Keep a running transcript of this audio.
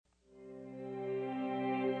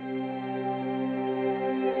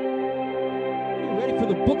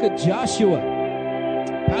the book of Joshua.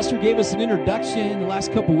 Pastor gave us an introduction. The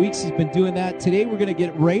last couple weeks he's been doing that. Today we're going to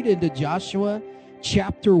get right into Joshua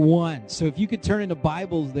chapter 1. So if you could turn into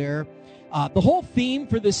Bibles there. The whole theme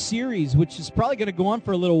for this series, which is probably going to go on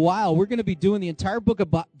for a little while, we're going to be doing the entire book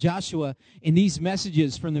of Joshua in these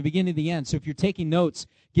messages from the beginning to the end. So if you're taking notes,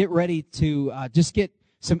 get ready to just get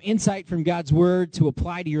some insight from God's Word to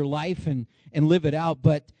apply to your life and live it out.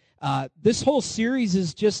 But this whole series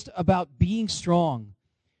is just about being strong.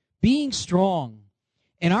 Being strong.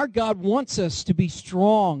 And our God wants us to be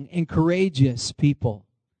strong and courageous people.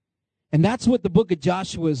 And that's what the book of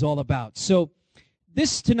Joshua is all about. So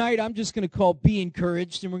this tonight I'm just going to call Be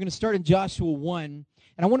Encouraged, and we're going to start in Joshua 1. And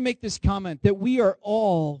I want to make this comment that we are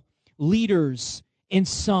all leaders in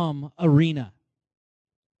some arena.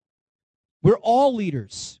 We're all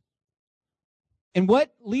leaders. And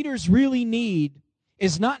what leaders really need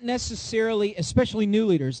is not necessarily, especially new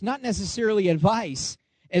leaders, not necessarily advice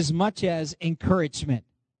as much as encouragement.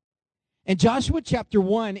 And Joshua chapter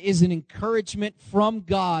 1 is an encouragement from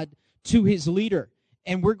God to his leader.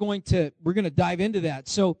 And we're going to dive into that.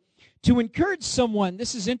 So to encourage someone,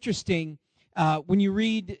 this is interesting. When you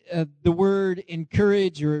read the word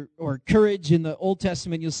encourage or courage in the Old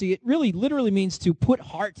Testament, you'll see it really literally means to put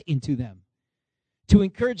heart into them. To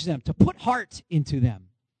encourage them, to put heart into them.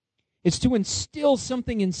 It's to instill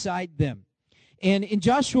something inside them. And in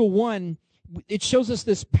Joshua 1, it shows us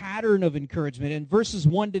this pattern of encouragement. In verses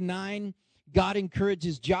 1 to 9, God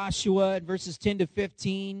encourages Joshua. In verses 10 to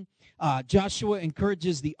 15, Joshua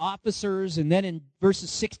encourages the officers. And then in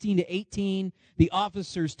verses 16 to 18, the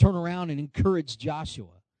officers turn around and encourage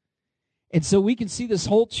Joshua. And so we can see this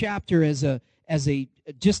whole chapter as an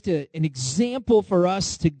example for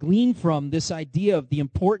us to glean from this idea of the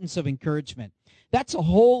importance of encouragement. That's a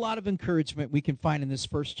whole lot of encouragement we can find in this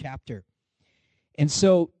first chapter. And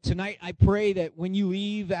so tonight I pray that when you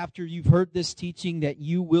leave after you've heard this teaching, that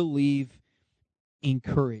you will leave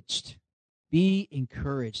encouraged. Be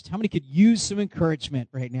encouraged. How many could use some encouragement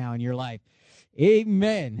right now in your life?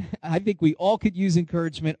 Amen. I think we all could use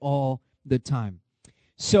encouragement all the time.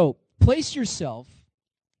 So place yourself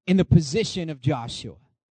in the position of Joshua.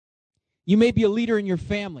 You may be a leader in your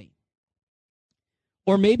family.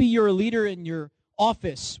 Or maybe you're a leader in your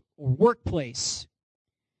office or workplace.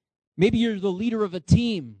 Maybe you're the leader of a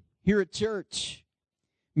team here at church.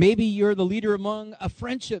 Maybe you're the leader among a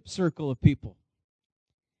friendship circle of people.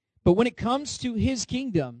 But when it comes to his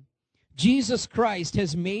kingdom, Jesus Christ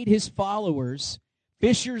has made his followers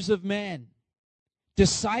fishers of men,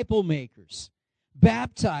 disciple makers,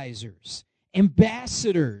 baptizers,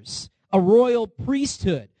 ambassadors, a royal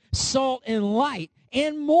priesthood, salt and light,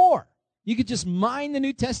 and more. You could just mine the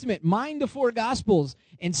New Testament, mine the four Gospels,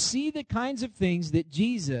 and see the kinds of things that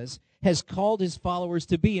Jesus has called his followers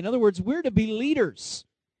to be. In other words, we're to be leaders.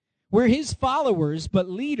 We're his followers, but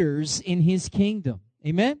leaders in his kingdom.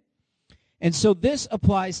 Amen? And so this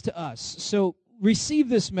applies to us. So receive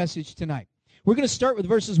this message tonight. We're going to start with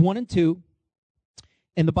verses 1 and 2.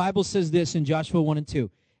 And the Bible says this in Joshua 1 and 2.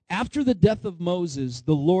 After the death of Moses,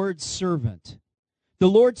 the Lord's servant, the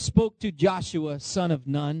Lord spoke to Joshua, son of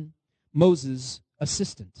Nun, Moses'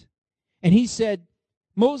 assistant. And he said,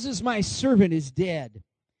 Moses, my servant, is dead.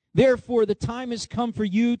 Therefore, the time has come for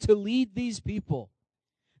you to lead these people,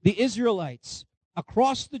 the Israelites,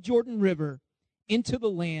 across the Jordan River into the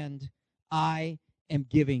land I am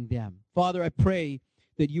giving them. Father, I pray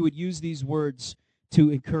that you would use these words to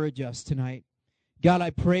encourage us tonight. God, I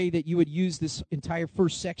pray that you would use this entire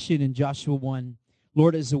first section in Joshua 1,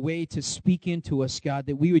 Lord, as a way to speak into us, God,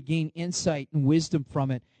 that we would gain insight and wisdom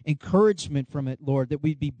from it, encouragement from it, Lord, that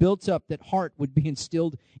we'd be built up, that heart would be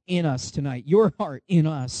instilled in us tonight, your heart in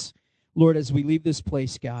us. Lord, as we leave this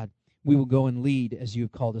place, God, we will go and lead as you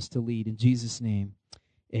have called us to lead. In Jesus' name,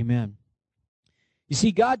 amen. You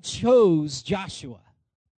see, God chose Joshua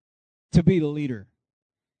to be the leader,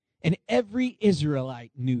 and every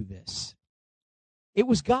Israelite knew this. It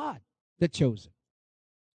was God that chose him.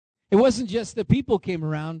 It wasn't just the people came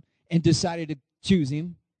around and decided to choose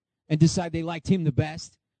him and decide they liked him the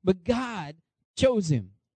best, but God chose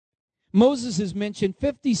him. Moses is mentioned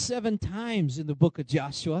 57 times in the book of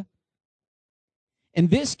Joshua, and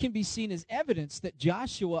this can be seen as evidence that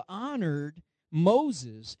Joshua honored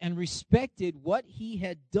Moses and respected what he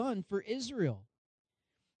had done for Israel.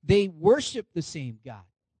 They worshiped the same God.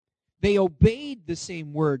 They obeyed the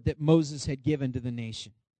same word that Moses had given to the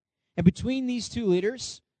nation. And between these two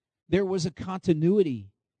leaders, there was a continuity,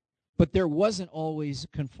 but there wasn't always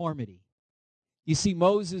conformity. You see,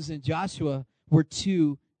 Moses and Joshua were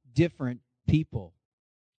two different people.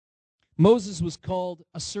 Moses was called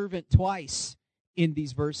a servant twice in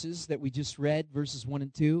these verses that we just read, verses 1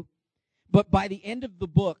 and 2. But by the end of the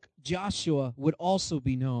book, Joshua would also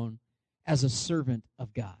be known as a servant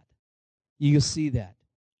of God. You'll see that.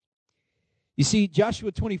 You see,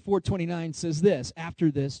 Joshua 24:29 says this,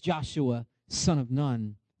 after this, Joshua, son of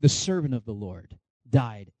Nun, the servant of the Lord,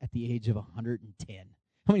 died at the age of 110.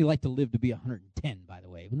 How many like to live to be 110, by the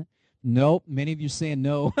way? Nope. Many of you saying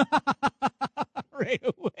no right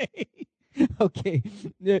away. Okay.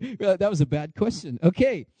 That was a bad question.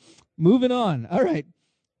 Okay. Moving on. All right.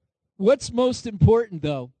 What's most important,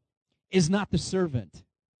 though, is not the servant,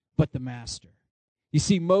 but the master. You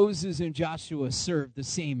see, Moses and Joshua served the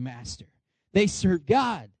same master. They served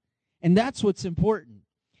God, and that's what's important.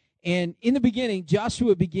 And in the beginning,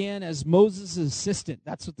 Joshua began as Moses' assistant.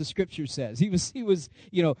 That's what the scripture says. He was,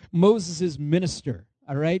 Moses' minister,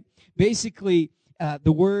 all right? Basically,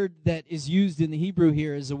 the word that is used in the Hebrew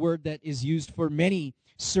here is a word that is used for many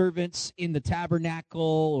servants in the tabernacle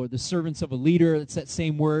or the servants of a leader. It's that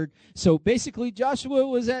same word. So basically, Joshua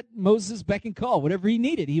was at Moses' beck and call. Whatever he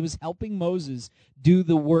needed, he was helping Moses do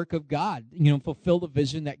the work of God, fulfill the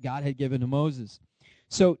vision that God had given to Moses.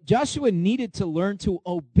 So Joshua needed to learn to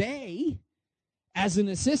obey as an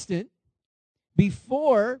assistant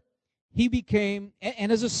before he became,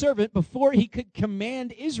 and as a servant, before he could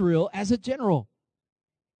command Israel as a general.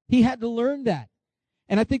 He had to learn that.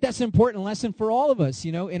 And I think that's an important lesson for all of us,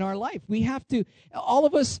 in our life. We have to, all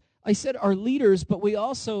of us, I said, are leaders, but we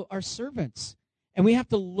also are servants. And we have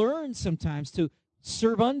to learn sometimes to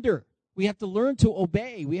serve under. We have to learn to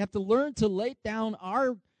obey. We have to learn to lay down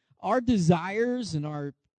our desires and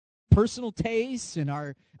our personal tastes and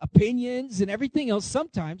our opinions and everything else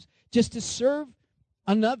sometimes just to serve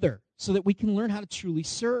another so that we can learn how to truly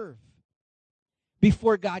serve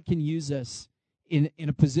before God can use us in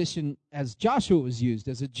a position as Joshua was used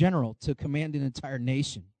as a general to command an entire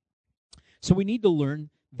nation. So we need to learn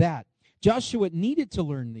that. Joshua needed to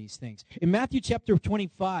learn these things. In Matthew chapter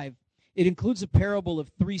 25, it includes a parable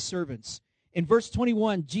of 3 servants. In verse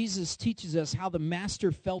 21, Jesus teaches us how the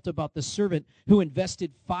master felt about the servant who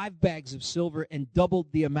invested 5 bags of silver and doubled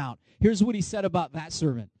the amount. Here's what he said about that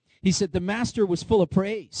servant. He said, the master was full of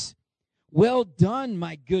praise. Well done,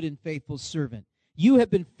 my good and faithful servant. You have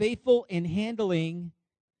been faithful in handling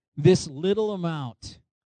this little amount,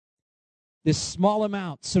 this small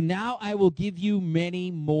amount. So now I will give you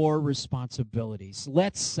many more responsibilities.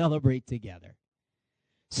 Let's celebrate together.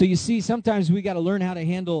 So you see, sometimes we got to learn how to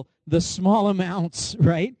handle the small amounts,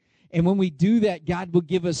 right? And when we do that, God will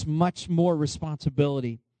give us much more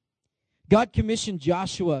responsibility. God commissioned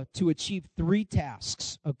Joshua to achieve 3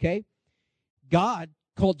 tasks, okay? God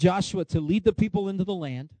called Joshua to lead the people into the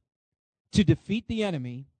land, to defeat the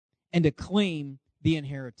enemy, and to claim the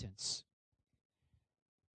inheritance.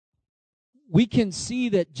 We can see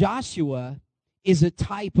that Joshua is a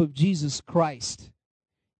type of Jesus Christ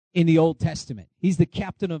in the Old Testament. He's the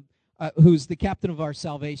captain of, who's the captain of our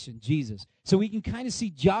salvation, Jesus. So we can kind of see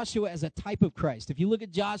Joshua as a type of Christ. If you look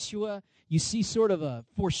at Joshua, you see sort of a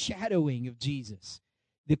foreshadowing of Jesus.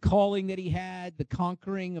 The calling that he had, the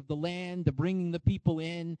conquering of the land, the bringing the people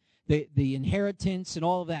in, the inheritance and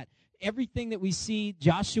all of that. Everything that we see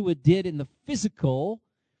Joshua did in the physical,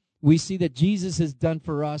 we see that Jesus has done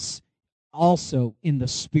for us also in the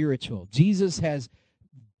spiritual. Jesus has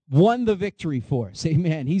won the victory for us.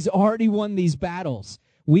 Amen. He's already won these battles.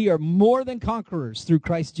 We are more than conquerors through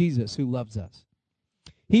Christ Jesus who loves us.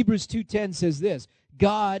 Hebrews 2:10 says this,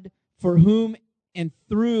 God, for whom and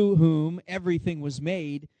through whom everything was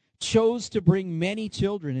made, chose to bring many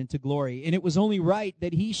children into glory, and it was only right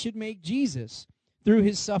that he should make Jesus, through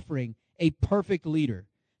his suffering, a perfect leader,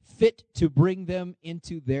 fit to bring them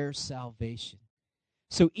into their salvation.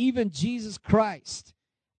 So even Jesus Christ,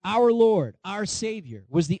 our Lord, our Savior,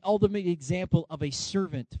 was the ultimate example of a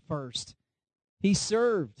servant first. He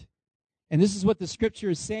served. And this is what the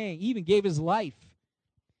scripture is saying. He even gave his life.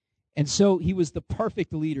 And so he was the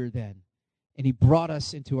perfect leader then. And he brought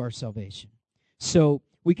us into our salvation. So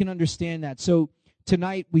we can understand that. So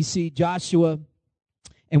tonight we see Joshua,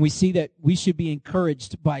 and we see that we should be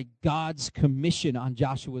encouraged by God's commission on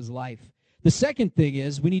Joshua's life. The second thing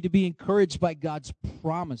is we need to be encouraged by God's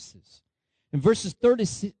promises. In verses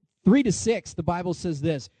 3 to 6, the Bible says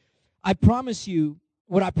this, I promise you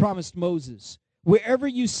what I promised Moses. Wherever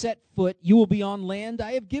you set foot, you will be on land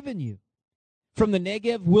I have given you. From the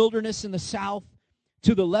Negev wilderness in the south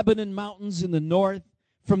to the Lebanon mountains in the north,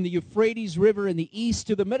 from the Euphrates River in the east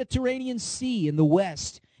to the Mediterranean Sea in the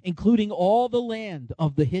west, including all the land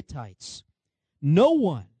of the Hittites. No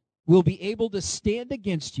one will be able to stand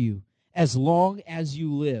against you as long as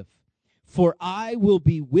you live. For I will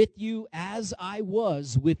be with you as I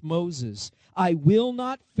was with Moses. I will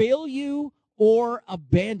not fail you or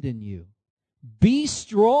abandon you. Be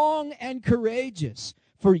strong and courageous,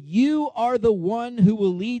 for you are the one who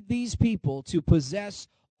will lead these people to possess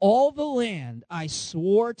all the land I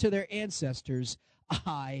swore to their ancestors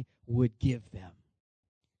I would give them.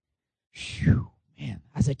 Phew, man,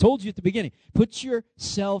 as I told you at the beginning, put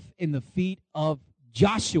yourself in the feet of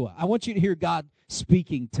Joshua. I want you to hear God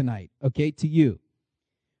speaking tonight, okay, to you.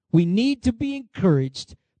 We need to be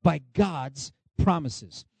encouraged by God's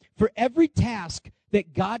promises. For every task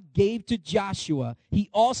that God gave to Joshua, he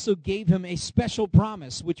also gave him a special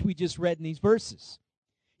promise, which we just read in these verses.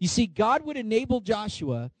 You see, God would enable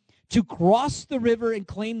Joshua to cross the river and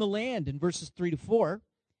claim the land in verses 3 to 4.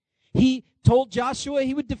 He told Joshua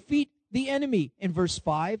he would defeat the enemy in verse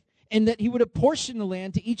 5, and that he would apportion the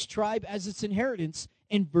land to each tribe as its inheritance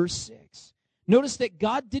in verse 6. Notice that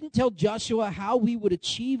God didn't tell Joshua how we would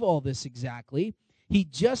achieve all this exactly. He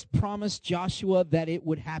just promised Joshua that it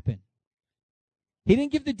would happen. He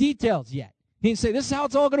didn't give the details yet. He didn't say, this is how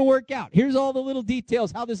it's all going to work out. Here's all the little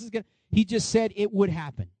details, how this is going to... He just said it would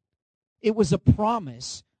happen. It was a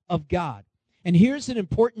promise of God. And here's an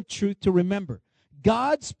important truth to remember.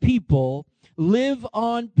 God's people live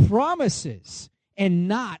on promises and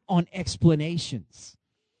not on explanations.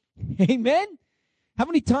 Amen? How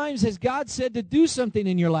many times has God said to do something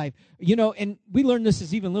in your life? You know, and we learn this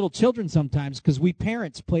as even little children sometimes because we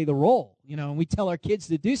parents play the role, you know, and we tell our kids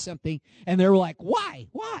to do something and they're like, why?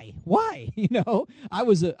 You know, I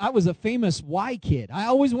was a famous why kid. I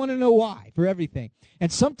always want to know why for everything.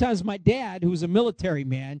 And sometimes my dad, who was a military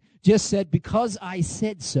man, just said, because I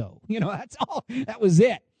said so. You know, that's all. That was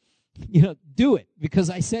it. You know, do it because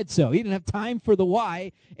I said so. He didn't have time for the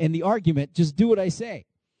why and the argument. Just do what I say.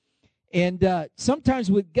 And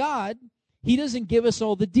sometimes with God, he doesn't give us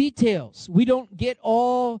all the details. We don't get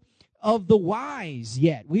all of the whys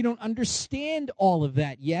yet. We don't understand all of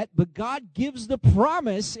that yet, but God gives the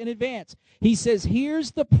promise in advance. He says,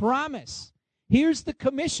 here's the promise. Here's the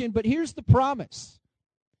commission, but here's the promise.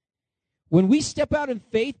 When we step out in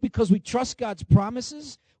faith because we trust God's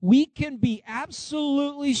promises, we can be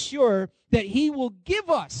absolutely sure that he will give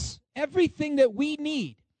us everything that we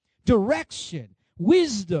need, direction,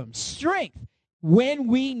 wisdom, strength, when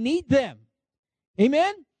we need them.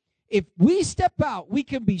 Amen? If we step out, we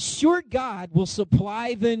can be sure God will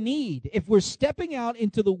supply the need. If we're stepping out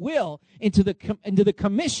into the will, into the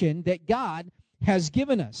commission that God has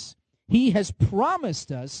given us. He has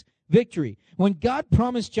promised us victory. When God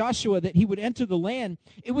promised Joshua that he would enter the land,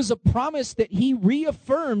 it was a promise that he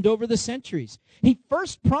reaffirmed over the centuries. He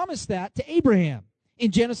first promised that to Abraham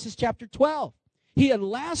in Genesis chapter 12. He had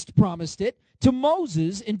last promised it to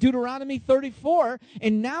Moses in Deuteronomy 34,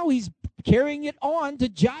 and now he's carrying it on to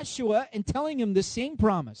Joshua and telling him the same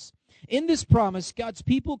promise. In this promise, God's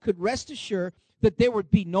people could rest assured that there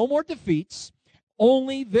would be no more defeats,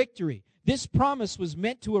 only victory. This promise was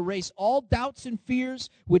meant to erase all doubts and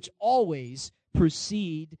fears which always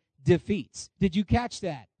precede defeats. Did you catch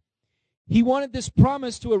that? He wanted this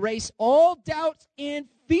promise to erase all doubts and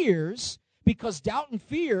fears because doubt and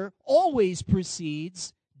fear always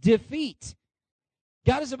precedes defeat.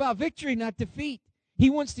 God is about victory, not defeat. He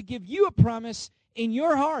wants to give you a promise in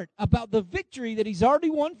your heart about the victory that he's already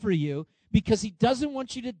won for you because he doesn't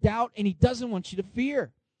want you to doubt and he doesn't want you to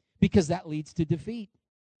fear because that leads to defeat.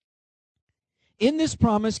 In this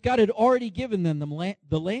promise, God had already given them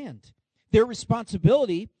the land. Their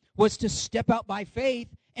responsibility was to step out by faith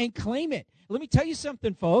and claim it. Let me tell you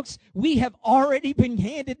something, folks. We have already been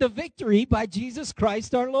handed the victory by Jesus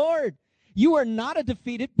Christ our Lord. You are not a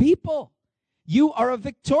defeated people. You are a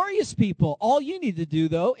victorious people. All you need to do,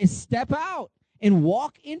 though, is step out and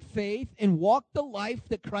walk in faith and walk the life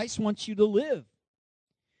that Christ wants you to live.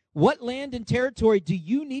 What land and territory do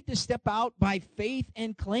you need to step out by faith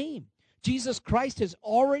and claim? Jesus Christ has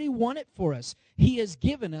already won it for us. He has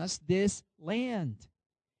given us this land.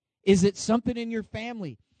 Is it something in your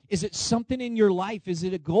family? Is it something in your life? Is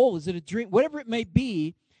it a goal? Is it a dream? Whatever it may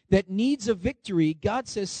be that needs a victory, God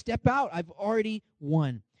says, step out. I've already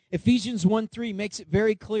won. Ephesians 1:3 makes it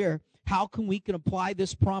very clear how we can apply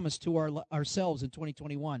this promise to ourselves in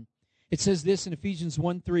 2021. It says this in Ephesians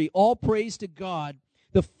 1:3, all praise to God,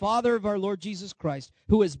 the Father of our Lord Jesus Christ,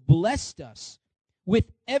 who has blessed us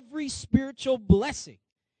with every spiritual blessing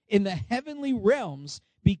in the heavenly realms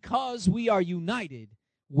because we are united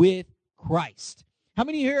with Christ. How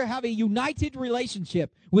many here have a united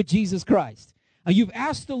relationship with Jesus Christ? You've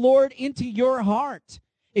asked the Lord into your heart.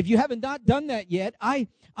 If you haven't not done that yet, I'm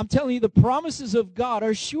telling you, the promises of God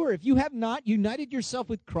are sure. If you have not united yourself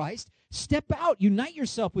with Christ, step out, unite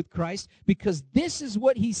yourself with Christ, because this is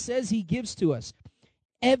what he says he gives to us.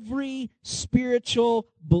 Every spiritual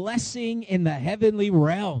blessing in the heavenly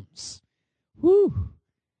realms. Whew.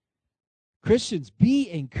 Christians, be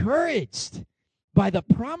encouraged by the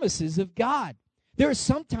promises of God. There are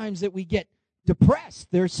some times that we get depressed.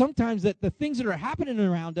 There are sometimes that the things that are happening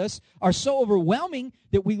around us are so overwhelming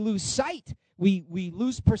that we lose sight. We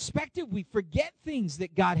lose perspective. We forget things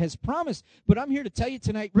that God has promised. But I'm here to tell you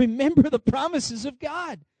tonight, remember the promises of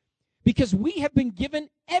God, because we have been given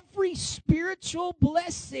every spiritual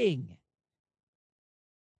blessing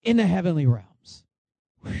in the heavenly realms.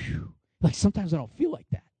 Whew. Like sometimes I don't feel like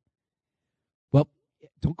that. Well,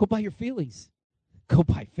 don't go by your feelings. Go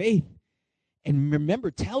by faith. And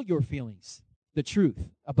remember, tell your feelings the truth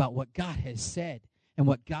about what God has said and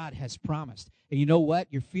what God has promised. And you know what?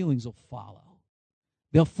 Your feelings will follow.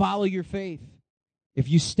 They'll follow your faith. If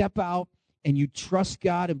you step out and you trust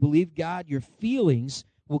God and believe God, your feelings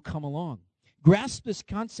will come along. Grasp this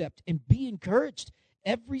concept and be encouraged.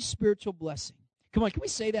 Every spiritual blessing. Come on, can we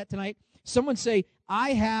say that tonight? Someone say,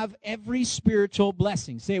 I have every spiritual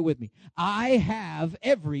blessing. Say it with me. I have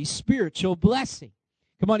every spiritual blessing.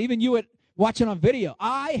 Come on, even you watching on video.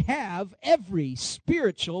 I have every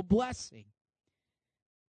spiritual blessing.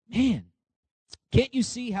 Man, can't you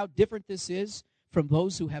see how different this is from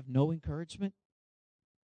those who have no encouragement?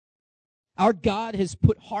 Our God has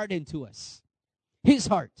put heart into us, his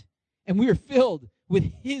heart, and we are filled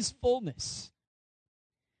with his fullness.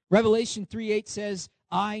 Revelation 3:8 says,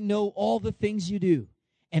 I know all the things you do,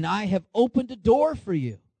 and I have opened a door for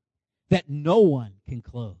you that no one can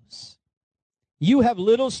close. You have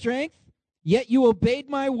little strength, yet you obeyed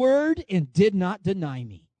my word and did not deny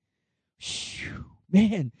me. Whew,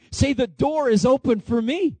 man, say the door is open for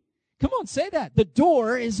me. Come on, say that. The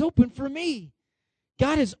door is open for me.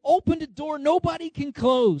 God has opened a door nobody can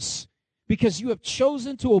close because you have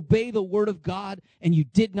chosen to obey the word of God and you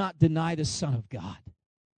did not deny the Son of God.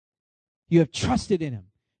 You have trusted in him.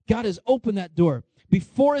 God has opened that door.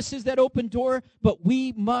 Before us is that open door, but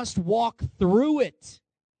we must walk through it.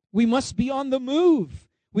 We must be on the move.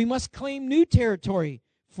 We must claim new territory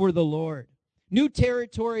for the Lord. New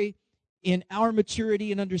territory in our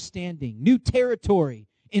maturity and understanding. New territory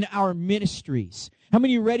in our ministries. How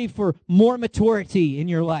many are ready for more maturity in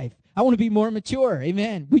your life? I want to be more mature.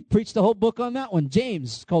 Amen. We preached the whole book on that one.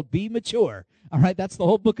 James, it's called Be Mature. All right, that's the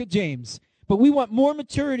whole book of James. But we want more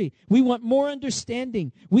maturity. We want more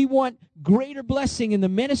understanding. We want greater blessing in the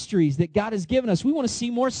ministries that God has given us. We want to see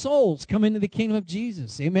more souls come into the kingdom of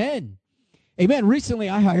Jesus. Amen. Amen. Recently,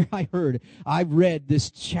 I read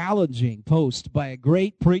this challenging post by a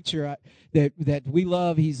great preacher that we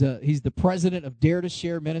love. He's the president of Dare to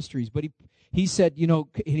Share Ministries. But he said, you know,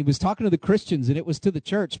 he was talking to the Christians, and it was to the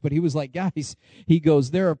church. But he was like, guys, he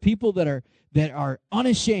goes, there are people that are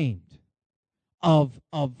unashamed of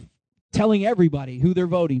telling everybody who they're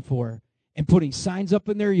voting for and putting signs up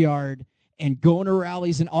in their yard and going to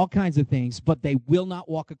rallies and all kinds of things, but they will not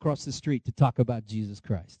walk across the street to talk about Jesus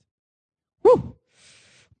Christ. Whew.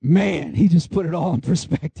 Man, he just put it all in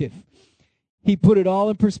perspective. He put it all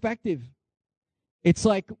in perspective. It's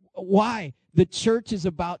like, why? The church is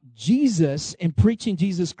about Jesus and preaching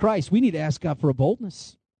Jesus Christ. We need to ask God for a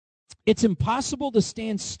boldness. It's impossible to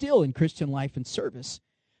stand still in Christian life and service.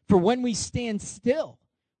 For when we stand still,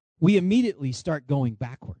 we immediately start going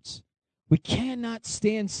backwards. We cannot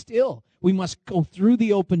stand still. We must go through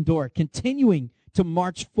the open door, continuing to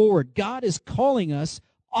march forward. God is calling us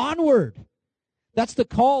onward. That's the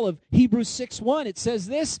call of Hebrews 6:1. It says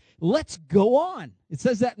this, let's go on. It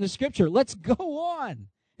says that in the scripture. Let's go on.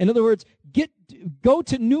 In other words, go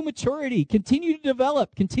to new maturity. Continue to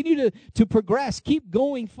develop. Continue to progress. Keep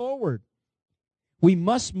going forward. We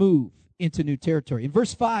must move into new territory. In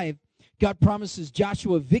verse 5, God promises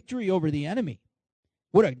Joshua victory over the enemy.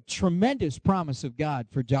 What a tremendous promise of God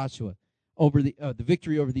for Joshua over the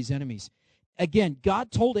victory over these enemies. Again,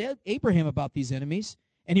 God told Abraham about these enemies,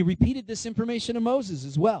 and he repeated this information to Moses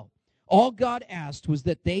as well. All God asked was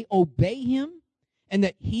that they obey him and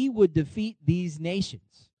that he would defeat these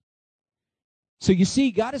nations. So you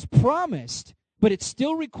see, God has promised, but it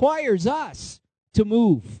still requires us to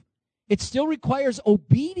move. It still requires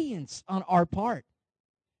obedience on our part.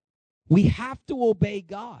 We have to obey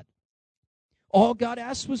God. All God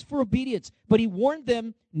asked was for obedience, but he warned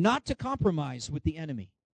them not to compromise with the enemy.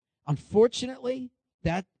 Unfortunately,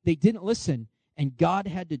 that they didn't listen, and God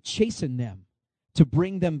had to chasten them to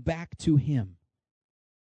bring them back to him.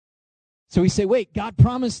 So we say, wait, God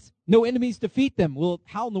promised no enemies defeat them. Well,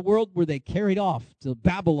 how in the world were they carried off to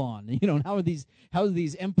Babylon? And how are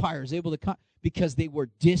these empires able to come? Because they were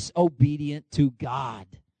disobedient to God.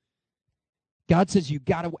 God says you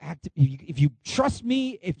got to act. If you trust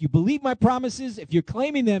me, if you believe my promises, if you're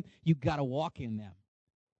claiming them, you got to walk in them.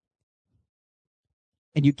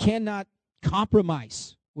 And you cannot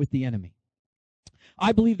compromise with the enemy.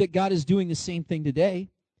 I believe that God is doing the same thing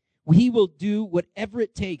today. He will do whatever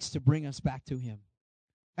it takes to bring us back to him.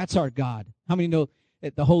 That's our God. How many know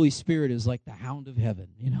that the Holy Spirit is like the hound of heaven?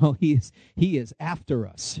 He is after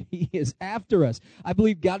us. He is after us. I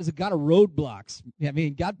believe God is a God of roadblocks.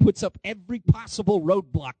 God puts up every possible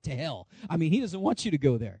roadblock to hell. He doesn't want you to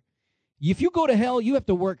go there. If you go to hell, you have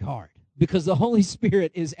to work hard because the Holy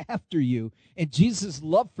Spirit is after you, and Jesus'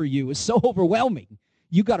 love for you is so overwhelming.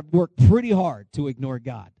 You got to work pretty hard to ignore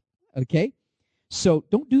God. Okay? So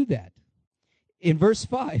don't do that. In verse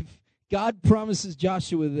 5, God promises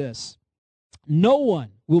Joshua this: no one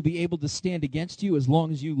will be able to stand against you as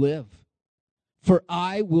long as you live. For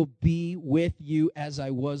I will be with you as I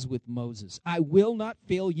was with Moses. I will not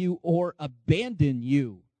fail you or abandon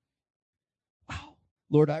you. Wow.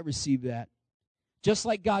 Lord, I receive that. Just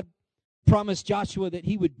like God promised Joshua that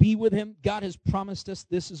he would be with him, God has promised us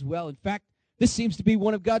this as well. In fact, this seems to be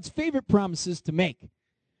one of God's favorite promises to make.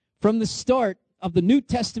 From the start of the New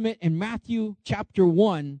Testament in Matthew chapter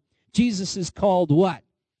 1, Jesus is called what?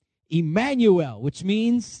 Emmanuel, which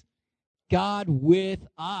means God with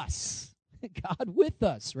us. God with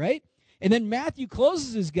us, right? And then Matthew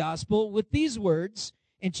closes his gospel with these words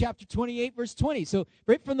in chapter 28, verse 20. So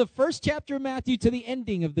right from the first chapter of Matthew to the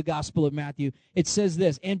ending of the gospel of Matthew, it says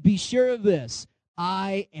this: and be sure of this,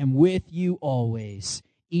 I am with you always,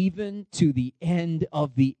 even to the end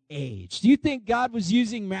of the age. Do you think God was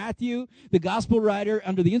using Matthew, the gospel writer,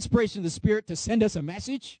 under the inspiration of the Spirit to send us a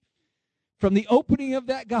message? From the opening of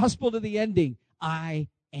that gospel to the ending, I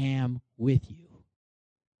am with you.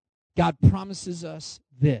 God promises us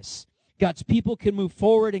this. God's people can move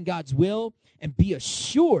forward in God's will and be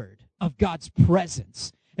assured of God's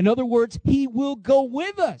presence. In other words, he will go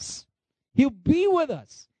with us. He'll be with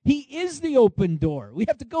us. He is the open door. We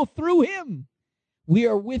have to go through him. We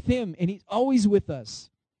are with him, and he's always with us.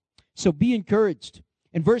 So be encouraged.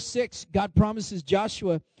 In verse 6, God promises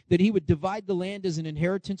Joshua that he would divide the land as an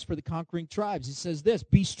inheritance for the conquering tribes. He says this: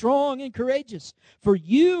 be strong and courageous, for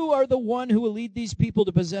you are the one who will lead these people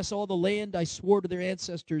to possess all the land I swore to their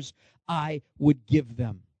ancestors I would give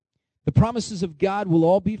them. The promises of God will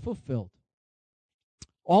all be fulfilled.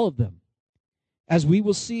 All of them. As we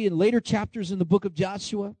will see in later chapters in the book of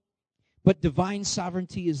Joshua, but divine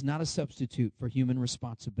sovereignty is not a substitute for human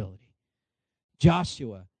responsibility.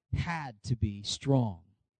 Joshua had to be strong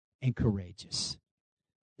and courageous.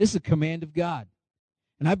 This is a command of God.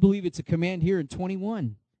 And I believe it's a command here in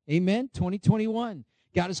 21. Amen? 2021.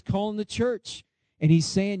 God is calling the church. And he's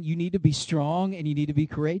saying you need to be strong and you need to be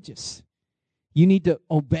courageous. You need to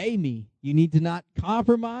obey me. You need to not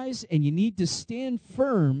compromise. And you need to stand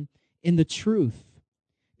firm in the truth.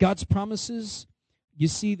 God's promises, you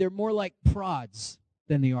see, they're more like prods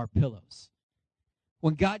than they are pillows.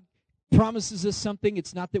 When God promises us something,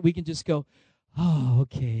 it's not that we can just go, oh,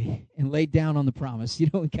 okay, and lay down on the promise,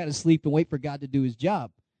 and kind of sleep and wait for God to do his job.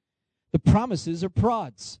 The promises are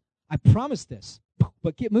prods. I promise this,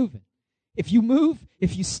 but get moving. If you move,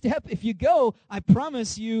 if you step, if you go, I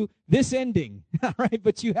promise you this ending, all right?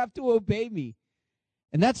 But you have to obey me.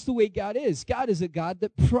 And that's the way God is. God is a God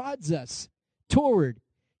that prods us toward.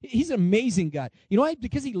 He's an amazing God. You know why?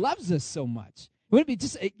 Because he loves us so much.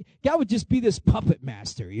 God would just be this puppet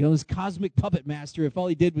master, this cosmic puppet master if all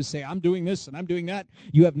he did was say, I'm doing this and I'm doing that.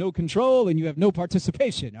 You have no control and you have no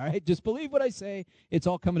participation, all right? Just believe what I say. It's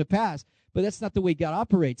all coming to pass. But that's not the way God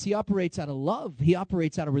operates. He operates out of love. He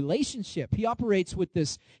operates out of relationship. He operates with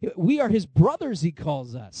this. We are his brothers, he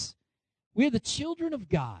calls us. We are the children of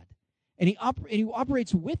God. And he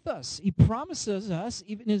operates with us. He promises us,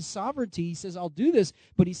 even in his sovereignty, he says, I'll do this.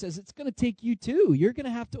 But he says, it's going to take you too. You're going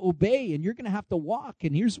to have to obey, and you're going to have to walk.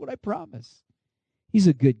 And here's what I promise. He's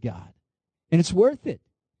a good God. And it's worth it.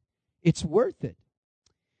 It's worth it.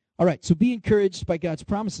 All right, so be encouraged by God's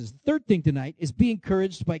promises. The third thing tonight is be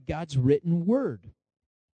encouraged by God's written word.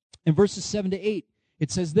 In verses 7 to 8,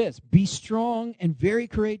 it says this: be strong and very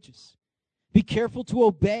courageous. Be careful to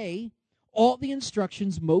obey all the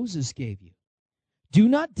instructions Moses gave you. Do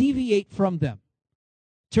not deviate from them,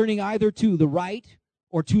 turning either to the right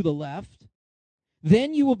or to the left.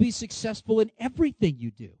 Then you will be successful in everything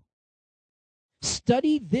you do.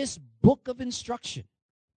 Study this book of instruction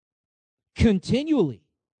continually.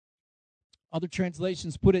 Other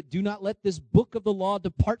translations put it, do not let this book of the law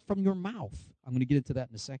depart from your mouth. I'm going to get into that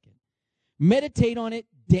in a second. Meditate on it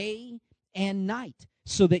day and night,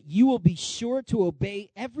 so that you will be sure to obey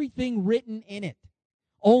everything written in it.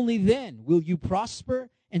 Only then will you prosper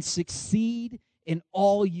and succeed in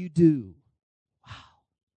all you do. Wow.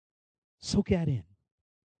 Soak that in.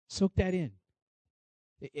 Soak that in.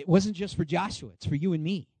 It wasn't just for Joshua. It's for you and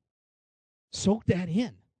me. Soak that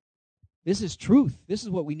in. This is truth. This is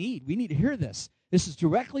what we need. We need to hear this. This is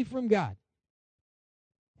directly from God.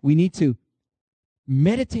 We need to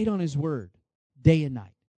meditate on his word day and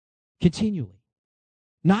night, continually.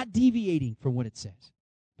 Not deviating from what it says,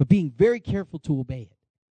 but being very careful to obey it.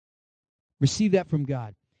 Receive that from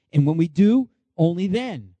God. And when we do, only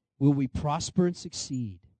then will we prosper and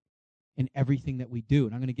succeed in everything that we do.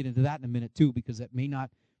 And I'm going to get into that in a minute too, because that may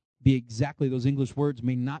not be exactly, those English words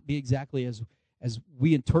may not be exactly as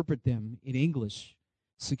we interpret them in English,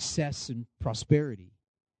 success and prosperity.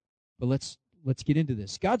 But let's get into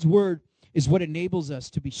this. God's word is what enables us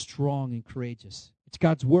to be strong and courageous. It's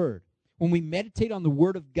God's word. When we meditate on the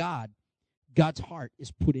word of God, God's heart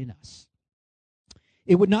is put in us.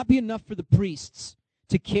 It would not be enough for the priests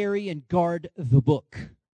to carry and guard the book.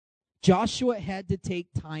 Joshua had to take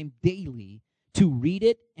time daily to read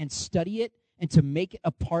it and study it and to make it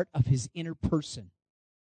a part of his inner person.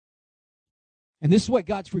 And this is what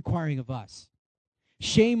God's requiring of us.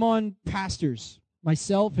 Shame on pastors,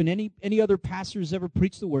 myself and any other pastors ever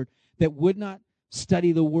preached the word, that would not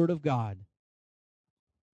study the word of God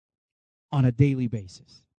on a daily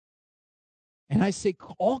basis. And I say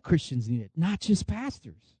all Christians need it, not just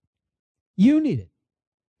pastors. You need it.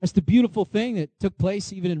 That's the beautiful thing that took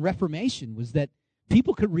place even in Reformation, was that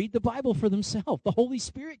people could read the Bible for themselves. The Holy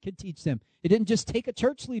Spirit could teach them. It didn't just take a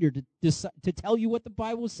church leader to tell you what the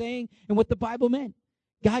Bible was saying and what the Bible meant.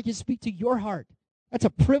 God can speak to your heart. That's a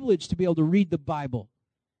privilege to be able to read the Bible.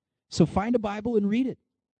 So find a Bible and read it.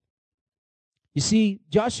 You see,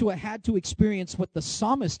 Joshua had to experience what the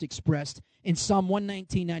psalmist expressed in Psalm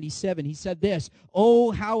 119:97. He said this,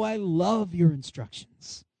 "Oh, how I love your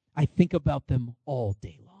instructions. I think about them all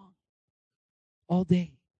day long." All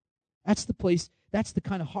day. That's the place, that's the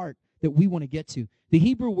kind of heart that we want to get to. The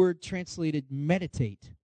Hebrew word translated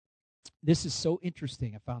meditate. This is so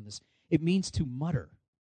interesting, I found this. It means to mutter.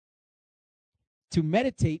 To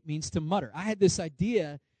meditate means to mutter. I had this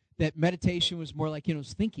idea that meditation was more like,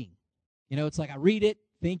 thinking. It's like I read it,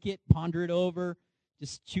 think it, ponder it over,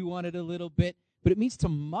 just chew on it a little bit. But it means to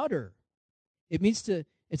mutter.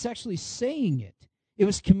 It's actually saying it. It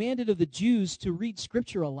was commanded of the Jews to read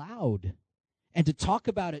Scripture aloud and to talk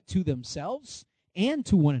about it to themselves and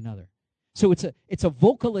to one another. So it's a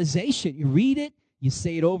vocalization. You read it, you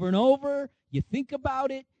say it over and over, you think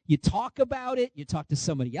about it, you talk to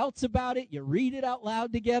somebody else about it, you read it out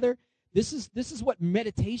loud together. This is what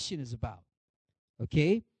meditation is about.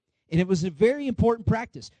 Okay? And it was a very important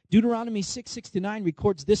practice. Deuteronomy 6:6-9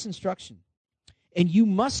 records this instruction. "And you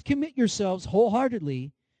must commit yourselves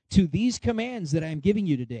wholeheartedly to these commands that I am giving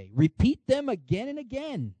you today. Repeat them again and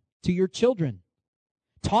again to your children.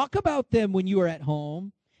 Talk about them when you are at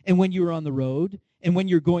home and when you are on the road and when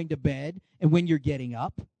you're going to bed and when you're getting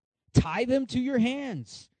up. Tie them to your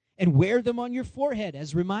hands and wear them on your forehead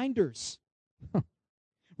as reminders.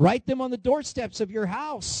 Write them on the doorsteps of your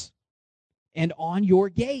house and on your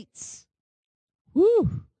gates."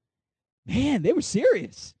 Whew. Man, they were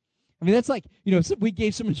serious. I mean, that's like, so we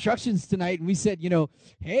gave some instructions tonight and we said,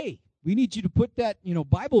 hey, we need you to put that,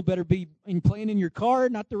 Bible better be playing in your car,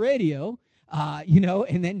 not the radio,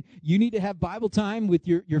 and then you need to have Bible time with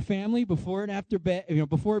your family before and after bed,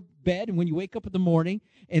 before bed and when you wake up in the morning.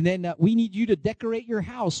 And then we need you to decorate your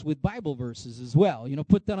house with Bible verses as well.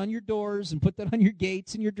 Put that on your doors and put that on your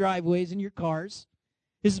gates and your driveways and your cars.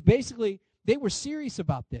 This is basically, they were serious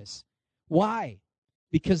about this. Why?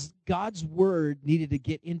 Because God's word needed to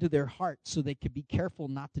get into their heart so they could be careful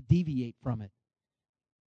not to deviate from it.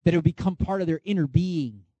 That it would become part of their inner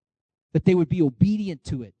being. That they would be obedient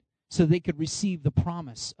to it so they could receive the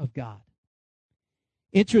promise of God.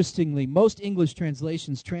 Interestingly, most English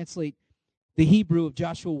translations translate the Hebrew of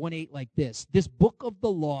Joshua 1:8 like this: "This book of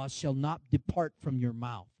the law shall not depart from your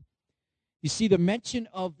mouth." You see, the mention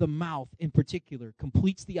of the mouth in particular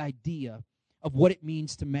completes the idea of what it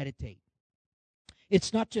means to meditate.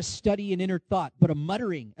 It's not just study and inner thought, but a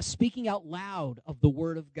muttering, a speaking out loud of the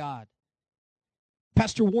Word of God.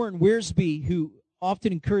 Pastor Warren Wiersbe, who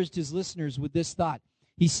often encouraged his listeners with this thought,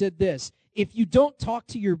 he said this: "If you don't talk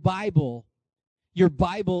to your Bible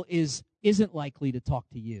isn't likely to talk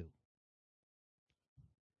to you."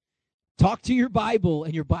 Talk to your Bible,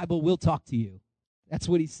 and your Bible will talk to you. That's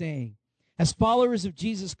what he's saying. As followers of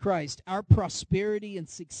Jesus Christ, our prosperity and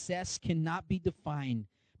success cannot be defined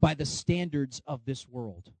by the standards of this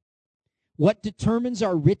world. What determines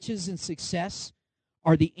our riches and success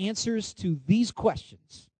are the answers to these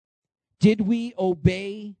questions. Did we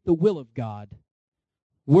obey the will of God?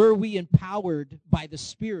 Were we empowered by the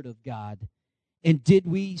Spirit of God? And did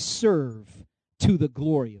we serve to the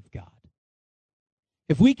glory of God?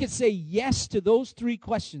 If we could say yes to those three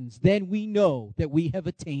questions, then we know that we have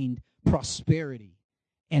attained prosperity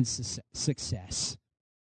and success.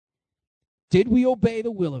 Did we obey the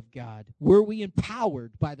will of God? Were we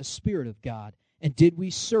empowered by the Spirit of God? And did we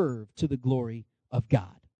serve to the glory of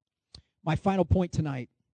God? My final point tonight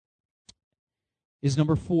is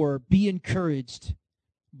number 4, be encouraged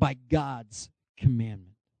by God's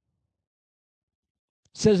commandment.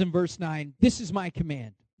 It says in verse 9, this is my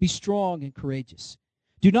command, be strong and courageous.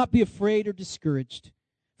 Do not be afraid or discouraged,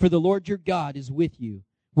 for the Lord your God is with you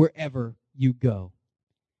wherever you go.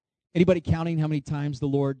 Anybody counting how many times the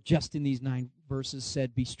Lord, just in these 9 verses,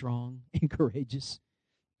 said, be strong and courageous?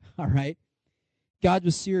 All right? God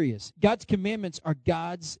was serious. God's commandments are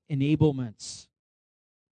God's enablements.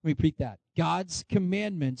 Let me repeat that. God's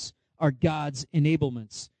commandments are God's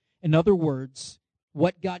enablements. In other words,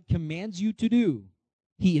 what God commands you to do,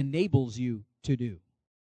 He enables you to do.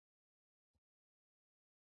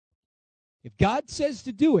 If God says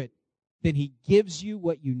to do it, then He gives you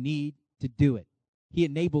what you need to do it. He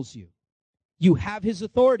enables you. You have His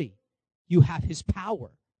authority. You have His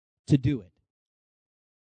power to do it.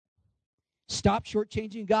 Stop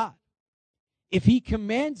shortchanging God. If He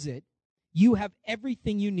commands it, you have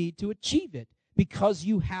everything you need to achieve it because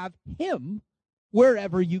you have Him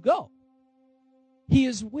wherever you go. He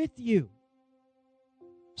is with you.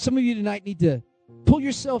 Some of you tonight need to pull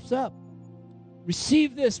yourselves up.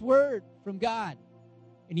 Receive this word from God.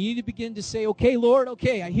 And you need to begin to say, okay, Lord,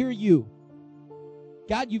 okay, I hear you.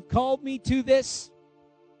 God, you've called me to this,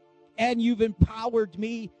 and you've empowered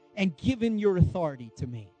me and given your authority to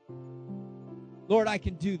me. Lord, I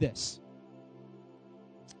can do this.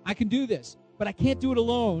 I can do this, but I can't do it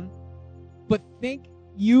alone. But thank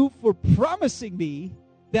you for promising me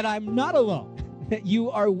that I'm not alone, that you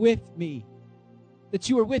are with me, that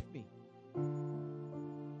you are with me.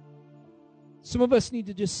 Some of us need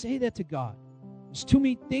to just say that to God. There's too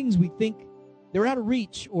many things we think they're out of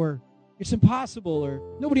reach, or it's impossible, or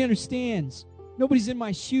nobody understands. Nobody's in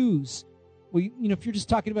my shoes. Well, if you're just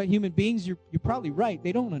talking about human beings, you're probably right.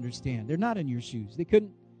 They don't understand. They're not in your shoes. They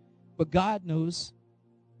couldn't. But God knows,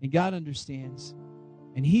 and God understands,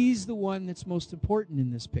 and He's the one that's most important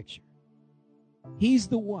in this picture. He's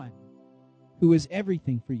the one who is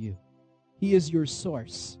everything for you. He is your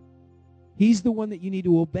source. He's the one that you need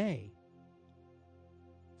to obey.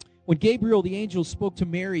 When Gabriel, the angel, spoke to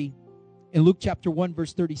Mary in Luke chapter 1,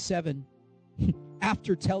 verse 37,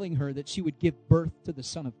 after telling her that she would give birth to the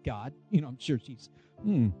Son of God, I'm sure she's,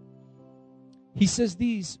 He says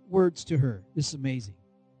these words to her. This is amazing.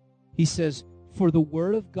 He says, for the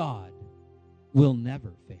word of God will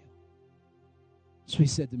never fail. That's what He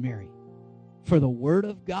said to Mary. For the word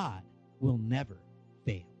of God will never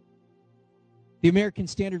fail. The American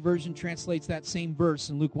Standard Version translates that same verse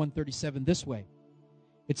in Luke 1:37 this way.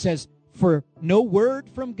 It says, for no word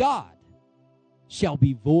from God shall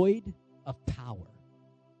be void of power.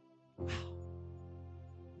 Wow.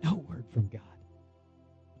 No word from God.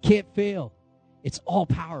 Can't fail. It's all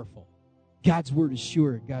powerful. God's word is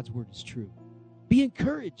sure. God's word is true. Be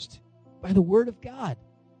encouraged by the word of God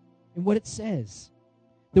and what it says.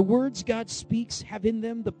 The words God speaks have in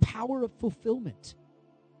them the power of fulfillment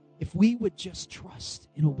if we would just trust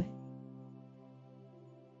and obey.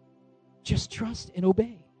 Just trust and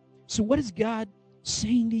obey. So what is God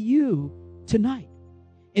saying to you tonight?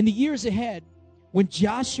 In the years ahead, when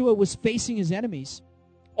Joshua was facing his enemies,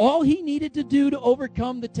 all he needed to do to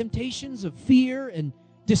overcome the temptations of fear and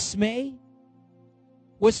dismay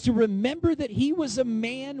was to remember that he was a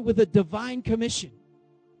man with a divine commission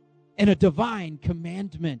and a divine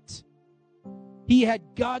commandment. He had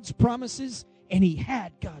God's promises and he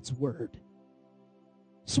had God's word.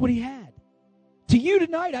 That's what he had. To you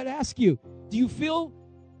tonight, I'd ask you, do you feel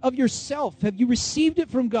of yourself, have you received it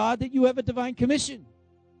from God that you have a divine commission?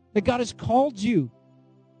 That God has called you?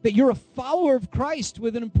 That you're a follower of Christ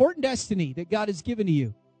with an important destiny that God has given to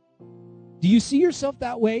you? Do you see yourself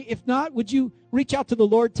that way? If not, would you reach out to the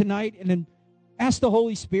Lord tonight and then ask the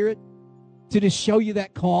Holy Spirit to just show you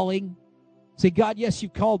that calling? Say, God, yes,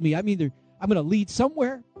 you've called me. I'm going to lead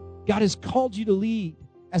somewhere. God has called you to lead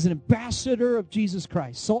as an ambassador of Jesus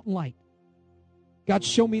Christ, salt and light. God,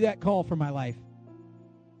 show me that call for my life.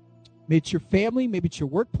 Maybe it's your family, maybe it's your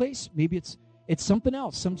workplace, maybe it's It's something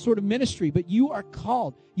else, some sort of ministry, but you are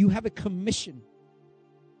called. You have a commission.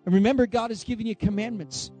 And remember, God has given you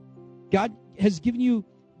commandments. God has given you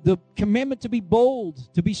the commandment to be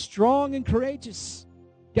bold, to be strong and courageous.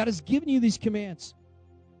 God has given you these commands.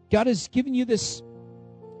 God has given you this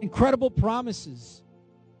incredible promises.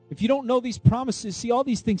 If you don't know these promises, see, all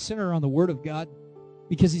these things center on the Word of God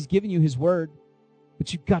because He's given you His Word,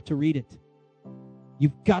 but you've got to read it.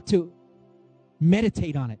 You've got to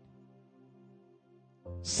meditate on it.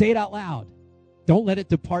 Say it out loud. Don't let it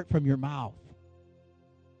depart from your mouth.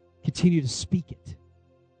 Continue to speak it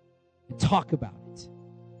and talk about it.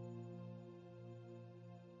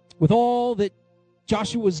 With all that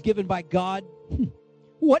Joshua was given by God,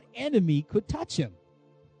 what enemy could touch him?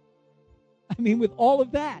 I mean, with all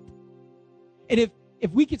of that. And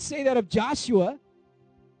if we could say that of Joshua,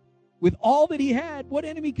 with all that he had, what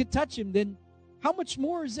enemy could touch him, then how much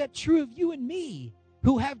more is that true of you and me,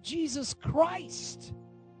 who have Jesus Christ,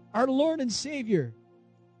 our Lord and Savior,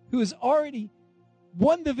 who has already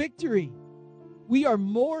won the victory? We are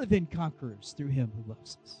more than conquerors through Him who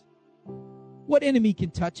loves us. What enemy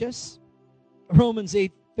can touch us? Romans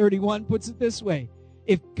 8:31 puts it this way: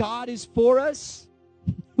 if God is for us,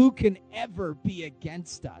 who can ever be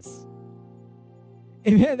against us?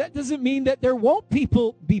 And that doesn't mean that there won't be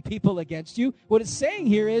people against you. What it's saying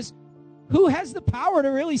here is, who has the power to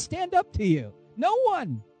really stand up to you? No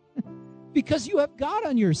one. Because you have God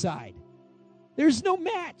on your side. There's no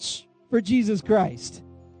match for Jesus Christ.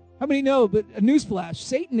 How many know, but a newsflash,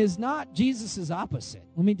 Satan is not Jesus' opposite.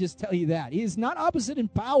 Let me just tell you that. He is not opposite in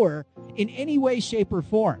power in any way, shape, or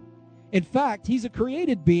form. In fact, he's a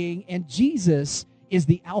created being, and Jesus is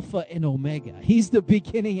the Alpha and Omega. He's the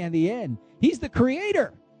beginning and the end. He's the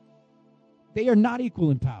creator. They are not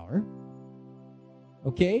equal in power.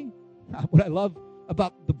 Okay? What I love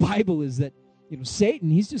about the Bible is that, Satan,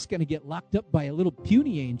 he's just going to get locked up by a little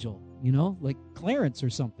puny angel, like Clarence or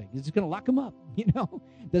something. He's just going to lock him up,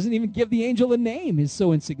 Doesn't even give the angel a name. Is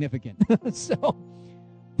so insignificant.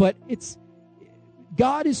 But it's,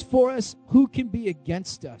 God is for us. Who can be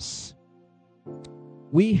against us?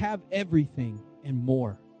 We have everything and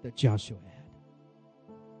more that Joshua had.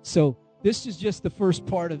 So this is just the first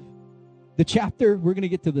part of the chapter. We're going to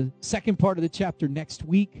get to the second part of the chapter next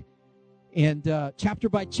week. And chapter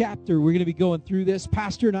by chapter, we're going to be going through this.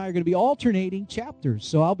 Pastor and I are going to be alternating chapters.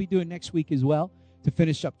 So I'll be doing next week as well to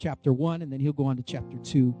finish up chapter 1, and then he'll go on to chapter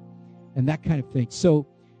 2 and that kind of thing. So,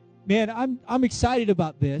 man, I'm excited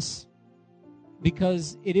about this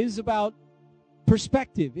because it is about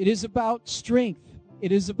perspective. It is about strength.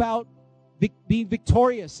 It is about being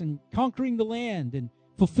victorious and conquering the land and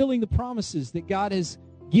fulfilling the promises that God has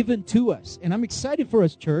given to us. And I'm excited for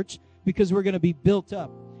us, church, because we're going to be built up.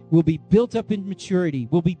 We'll be built up in maturity.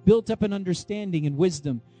 We'll be built up in understanding and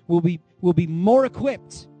wisdom. We'll be more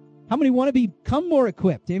equipped. How many want to become more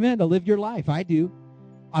equipped? Amen. To live your life. I do.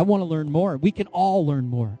 I want to learn more. We can all learn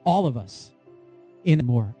more. All of us.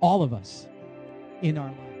 All of us in our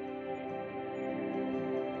lives.